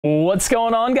What's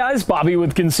going on, guys? Bobby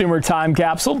with Consumer Time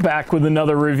Capsule, back with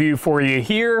another review for you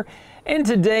here. And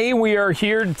today we are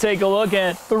here to take a look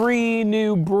at 3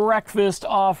 new breakfast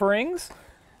offerings.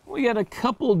 We got a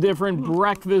couple different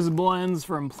breakfast blends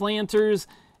from Planters,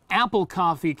 apple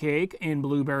coffee cake and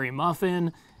blueberry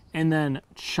muffin, and then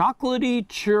chocolatey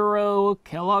churro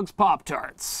Kellogg's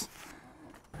Pop-Tarts.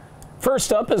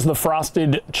 First up is the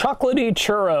frosted chocolatey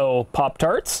churro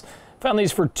Pop-Tarts. Found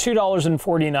these for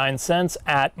 $2.49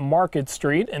 at Market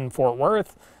Street in Fort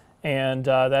Worth, and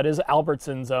that is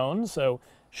Albertsons owned, so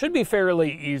should be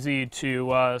fairly easy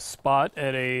to spot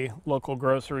at a local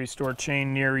grocery store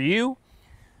chain near you.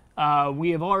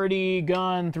 We have already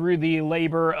gone through the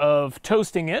labor of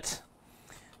toasting it,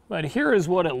 but here is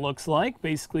what it looks like.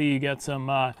 Basically, you get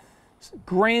some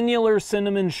granular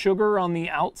cinnamon sugar on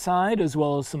the outside, as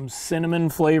well as some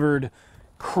cinnamon flavored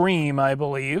cream, I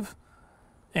believe.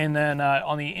 And then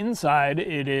on the inside,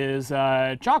 it is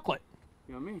chocolate.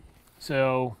 Yummy.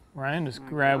 So, Ryan, just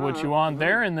grab what you want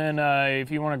there, and then if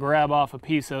you want to grab off a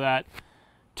piece of that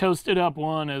toasted up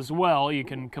one as well, you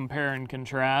can compare and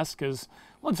contrast, because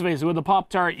let's face it, with a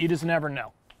Pop-Tart, you just never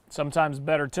know. Sometimes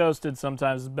better toasted,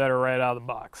 sometimes better right out of the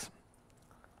box.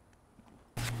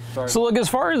 Sorry. So look, as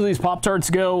far as these Pop-Tarts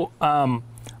go,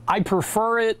 I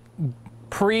prefer it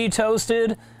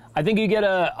pre-toasted. I think you get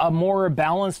a more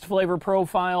balanced flavor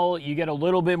profile. You get a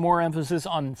little bit more emphasis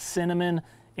on cinnamon,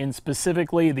 and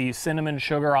specifically the cinnamon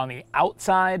sugar on the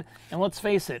outside. And let's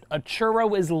face it, a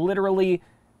churro is literally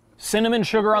cinnamon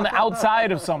sugar on the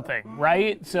outside of something,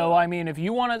 right? So, I mean, if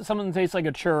you want something that tastes like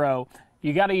a churro,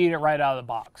 you got to eat it right out of the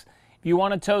box. If you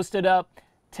want to toast it up,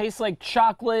 tastes like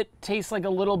chocolate, tastes like a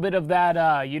little bit of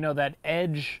that, you know, that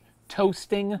edge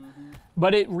toasting.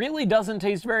 But it really doesn't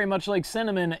taste very much like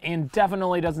cinnamon, and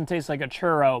definitely doesn't taste like a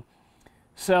churro.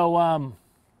 So,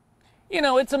 you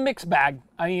know, it's a mixed bag.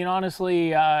 I mean,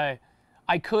 honestly, I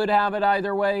could have it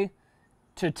either way,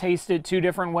 to taste it 2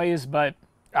 different ways, but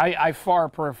I far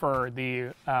prefer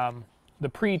the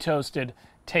pre-toasted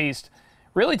taste.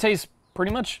 Really tastes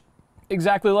pretty much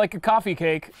exactly like a coffee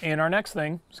cake, and our next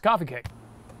thing is coffee cake.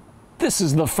 This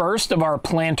is the first of our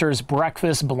Planters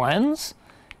breakfast blends.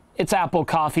 It's apple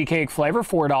coffee cake flavor,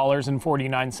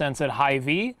 $4.49 at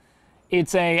Hy-Vee.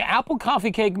 It's a apple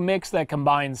coffee cake mix that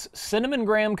combines cinnamon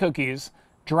graham cookies,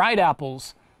 dried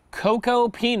apples, cocoa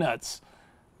peanuts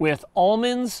with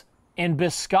almonds and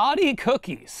biscotti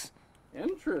cookies.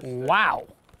 Interesting. Wow.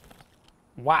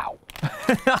 Wow.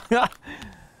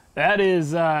 That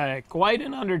is quite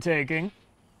an undertaking.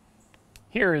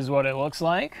 Here is what it looks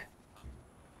like.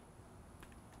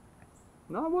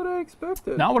 Not what I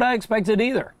expected. Not what I expected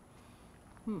either.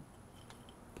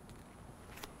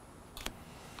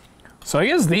 So I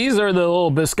guess these are the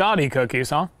little biscotti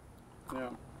cookies, huh?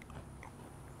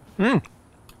 Yeah.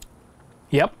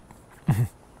 Yep.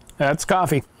 That's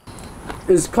coffee.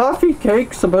 Is coffee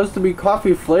cake supposed to be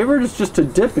coffee flavored? It's just to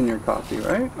dip in your coffee,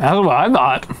 right? That's what I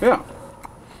thought. Yeah.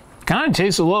 Kind of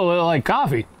tastes a little bit like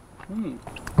coffee.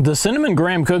 The cinnamon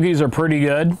graham cookies are pretty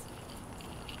good,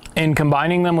 and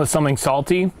combining them with something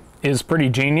salty is pretty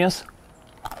genius.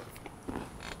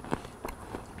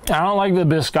 I don't like the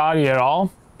biscotti at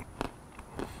all.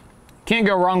 Can't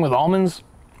go wrong with almonds.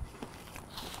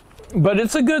 But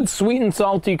it's a good sweet and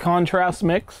salty contrast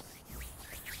mix.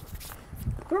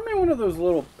 Throw me one of those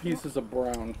little pieces of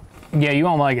brown. Yeah, you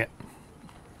won't like it.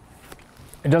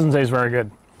 It doesn't taste very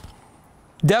good.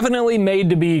 Definitely made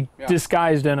to be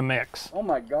disguised in a mix. Oh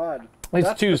my god. It's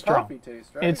That's too the strong. Coffee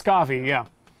taste, right? It's coffee, yeah.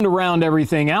 To round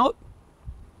everything out,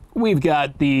 we've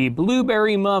got the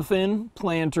blueberry muffin,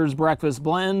 Planters breakfast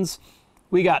blends.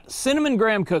 We got cinnamon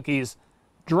graham cookies,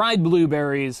 dried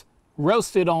blueberries,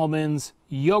 roasted almonds,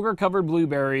 yogurt-covered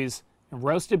blueberries, and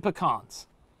roasted pecans.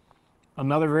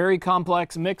 Another very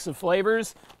complex mix of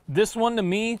flavors. This one, to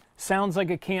me, sounds like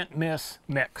a can't-miss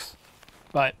mix,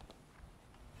 but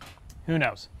who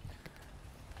knows?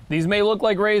 These may look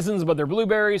like raisins, but they're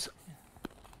blueberries.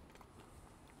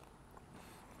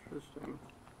 Interesting.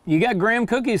 You got graham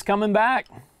cookies coming back.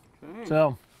 Okay.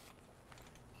 So,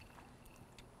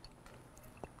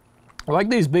 I like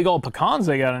these big old pecans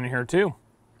they got in here too.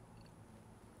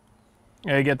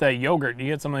 Yeah, you get that yogurt. You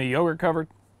get some of the yogurt covered?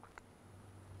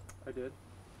 I did.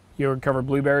 Yogurt covered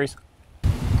blueberries. A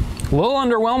little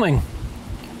underwhelming.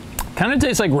 Kind of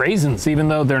tastes like raisins, even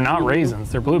though they're not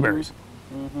raisins, they're blueberries.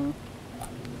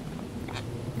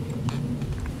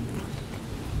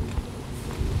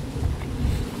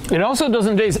 It also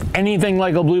doesn't taste anything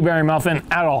like a blueberry muffin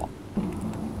at all.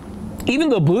 Even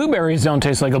the blueberries don't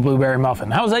taste like a blueberry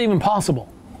muffin. How is that even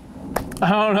possible? I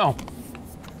don't know.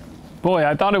 Boy,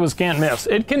 I thought it was can't miss.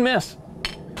 It can miss.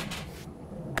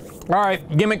 All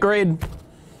right, gimmick grade.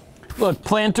 Look,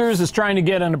 Planters is trying to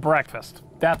get into breakfast.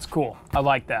 That's cool. I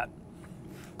like that.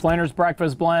 Planters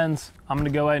breakfast blends. I'm going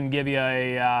to go ahead and give you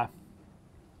a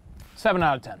 7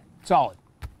 out of 10. Solid.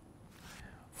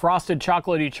 Frosted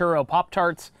Chocolatey Churro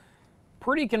Pop-Tarts.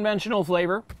 Pretty conventional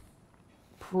flavor.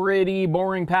 Pretty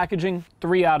boring packaging.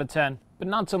 3 out of 10. But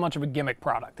not so much of a gimmick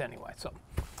product anyway. So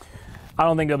I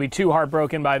don't think they'll be too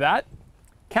heartbroken by that.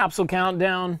 Capsule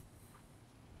countdown.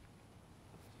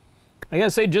 I gotta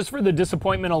say, just for the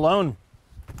disappointment alone,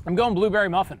 I'm going blueberry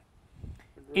muffin.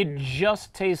 It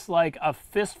just tastes like a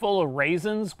fistful of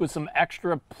raisins with some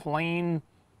extra plain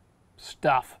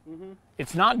stuff.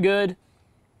 It's not good.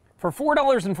 For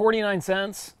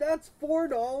 $4.49. That's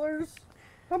 $4?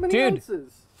 How many Dude,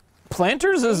 ounces?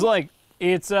 Planters is like,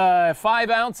 it's 5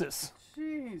 ounces.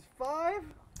 Jeez, 5?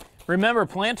 Remember,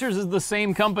 Planters is the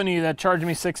same company that charged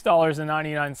me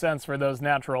 $6.99 for those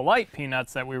Natural Light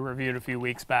peanuts that we reviewed a few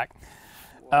weeks back.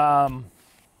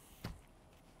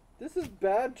 This is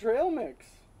bad trail mix.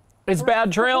 It's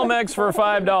bad trail mix for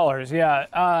 $5.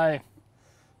 Yeah.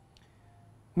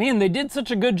 Man, they did such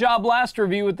a good job last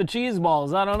review with the cheese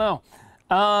balls. I don't know.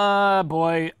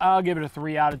 Boy, I'll give it a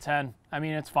 3 out of 10. I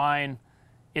mean, it's fine.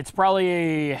 It's probably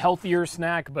a healthier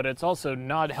snack, but it's also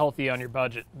not healthy on your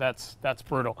budget. That's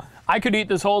brutal. I could eat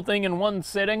this whole thing in one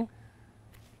sitting,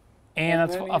 and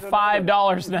that's a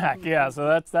 $5 snack. Yeah,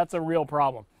 so that's a real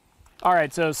problem. All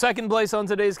right, so second place on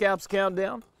today's Caps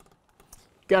Countdown.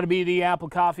 Got to be the apple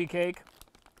coffee cake.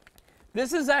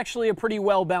 This is actually a pretty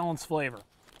well-balanced flavor.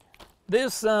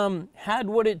 This had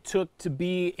what it took to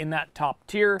be in that top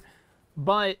tier,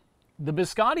 but the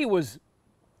biscotti was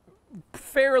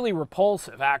fairly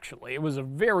repulsive, actually. It was a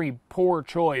very poor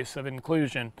choice of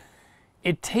inclusion.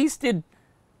 It tasted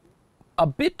a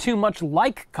bit too much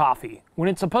like coffee when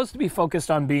it's supposed to be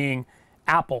focused on being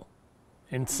apple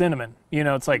and cinnamon. You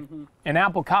know, it's like an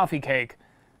apple coffee cake.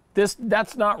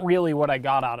 That's not really what I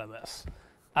got out of this.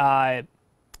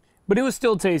 But it was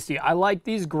still tasty. I like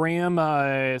these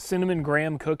cinnamon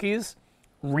graham cookies.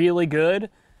 Really good.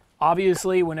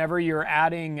 Obviously, whenever you're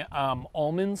adding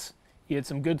almonds, you get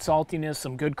some good saltiness,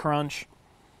 some good crunch.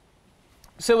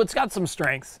 So it's got some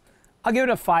strengths. I'll give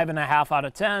it a 5.5 out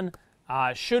of 10.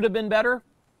 Should have been better,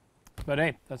 but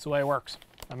hey, that's the way it works.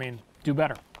 I mean, do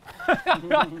better.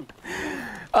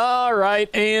 All right,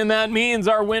 and that means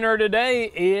our winner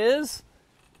today is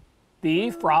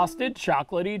the Frosted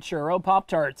Chocolatey Churro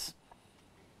Pop-Tarts.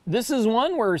 This is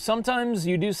one where sometimes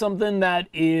you do something that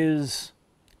is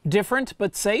different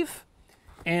but safe,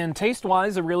 and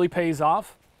taste-wise, it really pays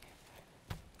off.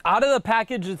 Out of the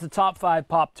package, it's a top 5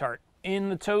 Pop-Tart. In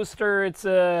the toaster, it's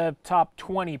a top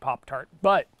 20 Pop-Tart.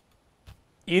 But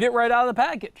eat it right out of the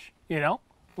package, you know?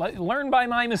 Learn by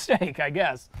my mistake, I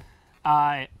guess.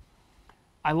 I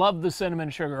love the cinnamon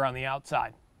sugar on the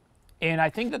outside. And I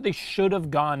think that they should have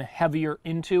gone heavier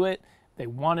into it. They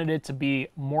wanted it to be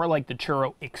more like the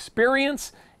churro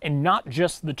experience and not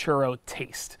just the churro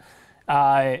taste.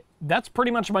 That's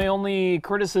pretty much my only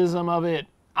criticism of it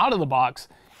out of the box.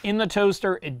 In the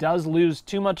toaster, it does lose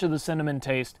too much of the cinnamon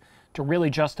taste to really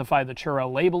justify the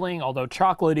churro labeling, although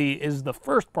chocolatey is the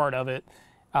first part of it.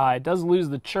 It does lose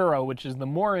the churro, which is the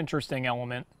more interesting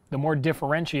element, the more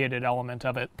differentiated element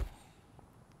of it.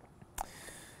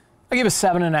 I give it a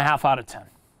 7.5 out of 10.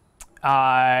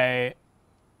 I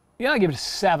give it a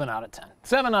 7 out of 10.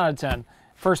 7 out of 10.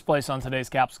 First place on today's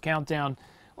Caps Countdown.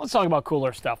 Let's talk about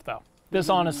cooler stuff, though. This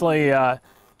honestly, a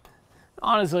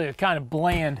kind of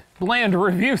bland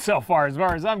review so far as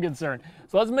I'm concerned.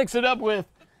 So let's mix it up with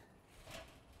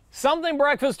something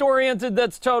breakfast-oriented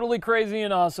that's totally crazy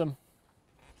and awesome.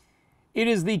 It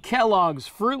is the Kellogg's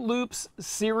Fruit Loops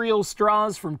cereal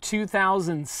straws from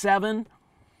 2007.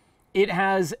 It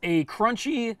has a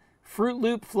crunchy Fruit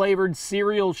Loop flavored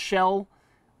cereal shell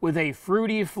with a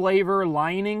fruity flavor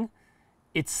lining.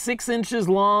 It's 6 inches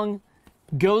long,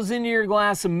 goes into your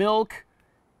glass of milk.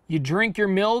 You drink your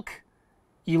milk,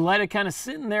 you let it kind of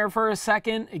sit in there for a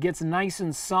second. It gets nice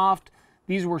and soft.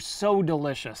 These were so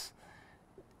delicious.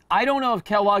 I don't know if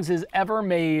Kellogg's has ever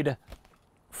made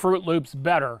Fruit Loops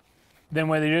better than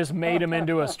when they just made them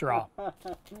into a straw.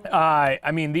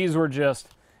 I mean, these were just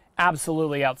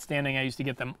absolutely outstanding. I used to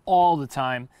get them all the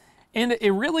time. And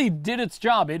it really did its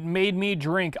job. It made me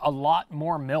drink a lot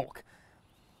more milk.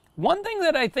 One thing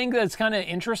that I think that's kind of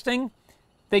interesting,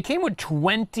 they came with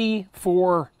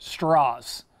 24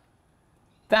 straws.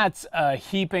 That's a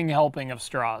heaping helping of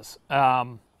straws.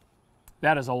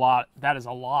 That is a lot. That is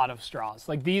a lot of straws.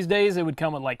 Like these days, it would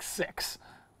come with like 6,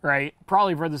 right?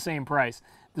 Probably for the same price.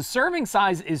 The serving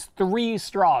size is 3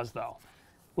 straws though,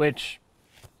 which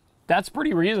that's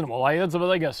pretty reasonable. Like that's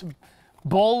like a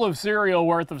bowl of cereal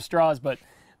worth of straws, but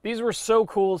these were so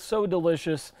cool, so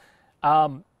delicious.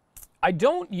 I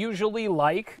don't usually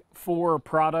like for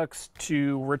products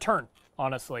to return,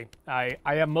 honestly. I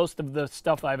have most of the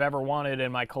stuff I've ever wanted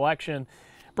in my collection.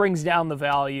 Brings down the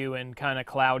value and kind of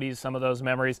cloudies some of those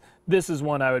memories. This is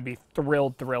one I would be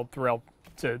thrilled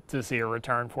to see a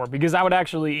return for, because I would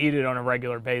actually eat it on a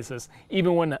regular basis,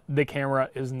 even when the camera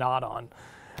is not on.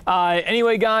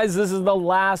 Anyway, guys, this is the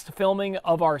last filming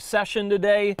of our session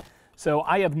today, so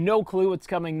I have no clue what's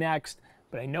coming next,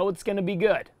 but I know it's going to be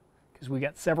good, because we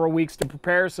got several weeks to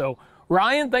prepare. So,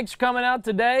 Ryan, thanks for coming out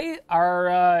today,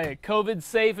 our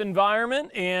COVID-safe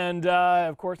environment, and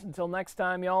of course, until next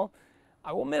time, y'all,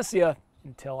 I will miss you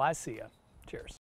until I see you. Cheers.